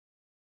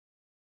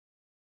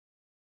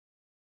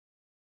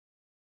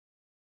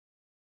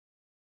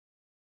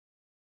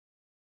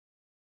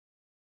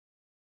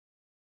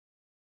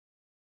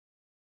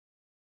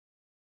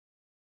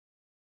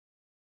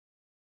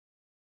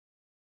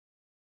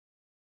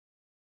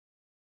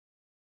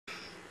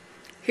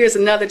Here's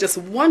another just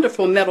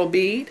wonderful metal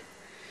bead.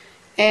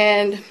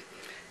 And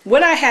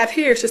what I have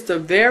here is just a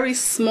very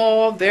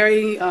small,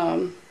 very,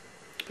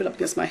 put up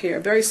against my hair,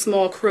 very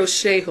small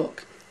crochet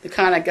hook. The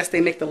kind I guess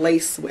they make the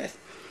lace with.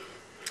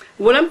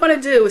 What I'm going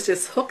to do is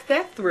just hook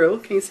that through.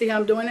 Can you see how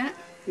I'm doing that?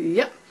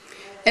 Yep.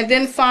 And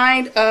then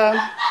find, sorry,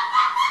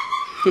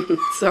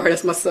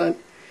 that's my son.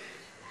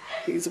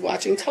 He's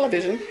watching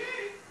television.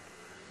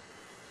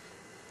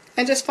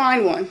 And just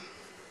find one.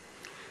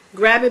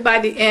 Grab it by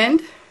the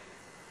end.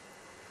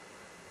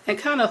 And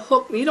kind of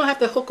hook, you don't have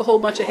to hook a whole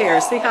bunch of hair.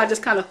 See how I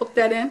just kind of hooked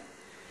that in?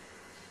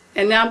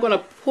 And now I'm going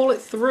to pull it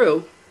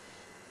through.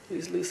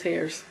 These loose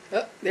hairs.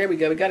 Oh, there we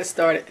go. We got it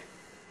started.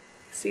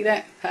 See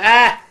that?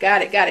 Ah,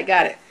 got it, got it,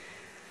 got it.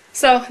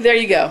 So there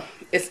you go.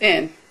 It's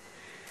in.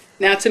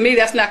 Now to me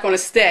that's not going to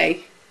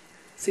stay.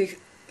 See,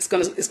 it's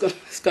going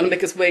to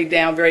make its way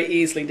down very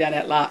easily down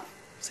that lock.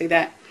 See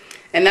that?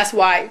 And that's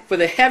why for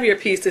the heavier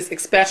pieces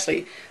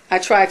especially, I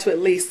try to at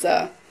least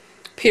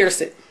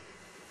pierce it.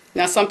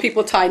 Now some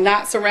people tie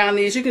knots around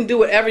these. You can do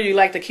whatever you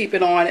like to keep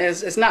it on.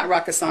 It's not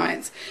rocket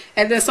science.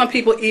 And then some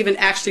people even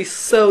actually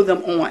sew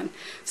them on.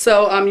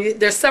 So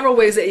there's several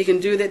ways that you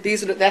can do that.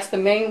 That's the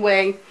main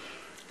way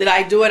that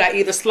I do it. I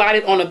either slide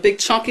it on a big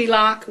chunky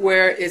lock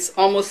where it's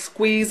almost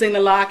squeezing the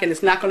lock and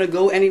it's not going to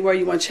go anywhere.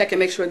 You want to check and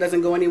make sure it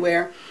doesn't go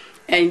anywhere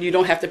and you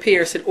don't have to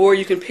pierce it. Or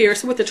you can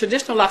pierce it. With the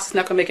traditional locks, it's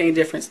not going to make any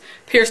difference.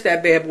 Pierce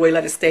that bad boy,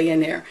 let it stay in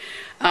there.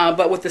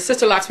 But with the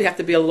sister locks, we have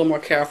to be a little more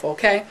careful,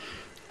 okay?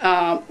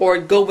 Or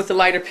go with the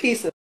lighter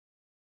pieces.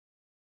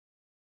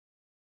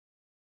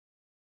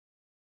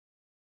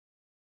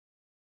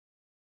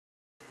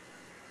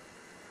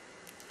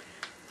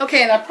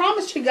 Okay, and I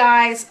promised you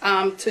guys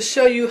to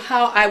show you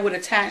how I would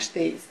attach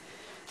these.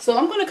 So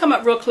I'm going to come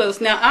up real close.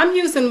 Now I'm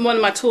using one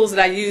of my tools that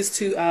I use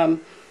to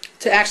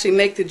actually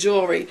make the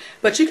jewelry.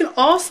 But you can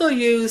also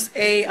use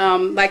a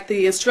like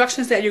the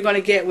instructions that you're going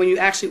to get when you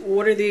actually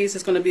order these.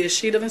 It's going to be a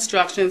sheet of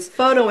instructions,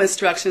 photo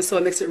instructions, so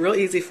it makes it real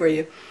easy for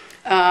you.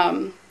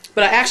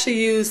 But I actually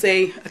use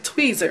a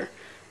tweezer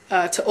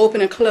to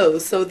open and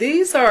close. So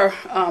these are,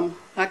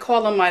 I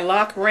call them my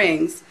lock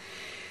rings.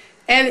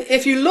 And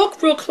if you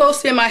look real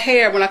closely in my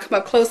hair, when I come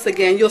up close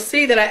again, you'll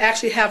see that I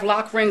actually have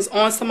lock rings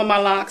on some of my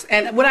locks.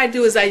 And what I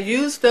do is I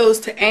use those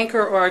to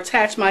anchor or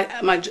attach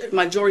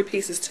my jewelry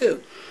pieces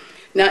to.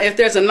 Now if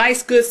there's a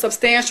nice, good,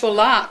 substantial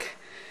lock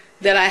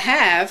that I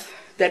have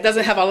that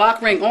doesn't have a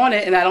lock ring on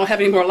it and I don't have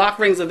any more lock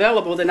rings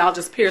available, then I'll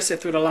just pierce it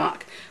through the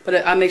lock.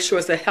 But I make sure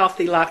it's a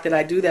healthy lock that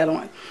I do that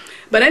on.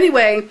 But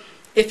anyway,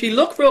 if you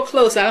look real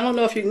close, I don't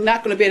know if you're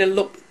not going to be able to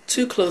look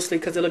too closely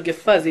because it'll get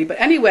fuzzy. But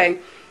anyway,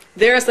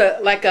 there's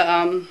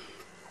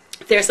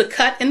there's a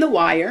cut in the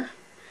wire,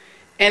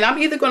 and I'm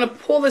either going to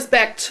pull this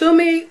back to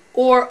me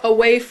or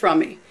away from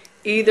me.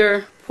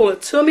 Either pull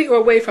it to me or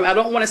away from me. I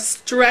don't want to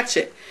stretch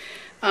it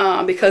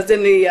because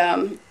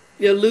then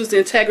you'll lose the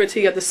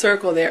integrity of the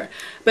circle there.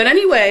 But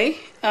anyway,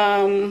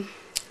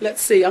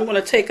 let's see. I'm going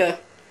to take a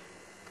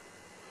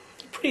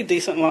pretty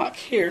decent lock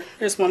here.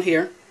 There's one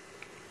here.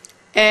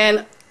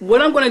 And what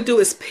I'm going to do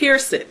is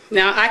pierce it.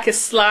 Now I can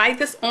slide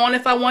this on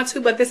if I want to,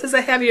 but this is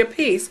a heavier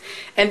piece.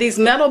 And these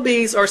metal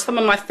beads are some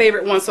of my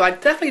favorite ones, so I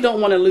definitely don't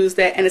want to lose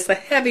that. And it's a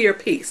heavier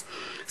piece.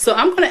 So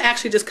I'm going to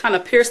actually just kind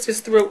of pierce this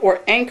through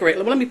or anchor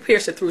it. Let me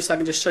pierce it through so I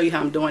can just show you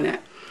how I'm doing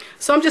that.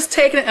 So I'm just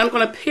taking it and I'm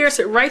going to pierce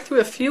it right through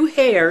a few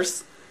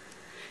hairs.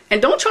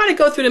 And don't try to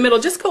go through the middle,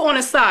 just go on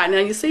the side. Now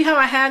you see how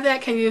I have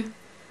that? Can you?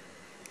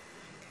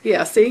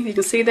 Yeah, see? You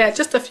can see that?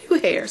 Just a few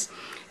hairs.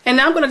 And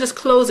now I'm going to just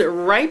close it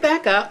right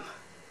back up.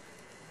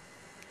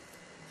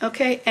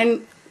 Okay,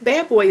 and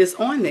bad boy is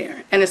on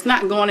there. And it's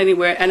not going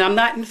anywhere. And I'm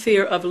not in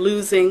fear of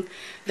losing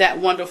that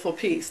wonderful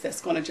piece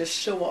that's going to just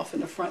show off in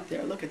the front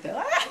there. Look at that.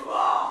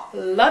 Ah,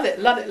 love it,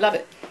 love it, love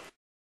it.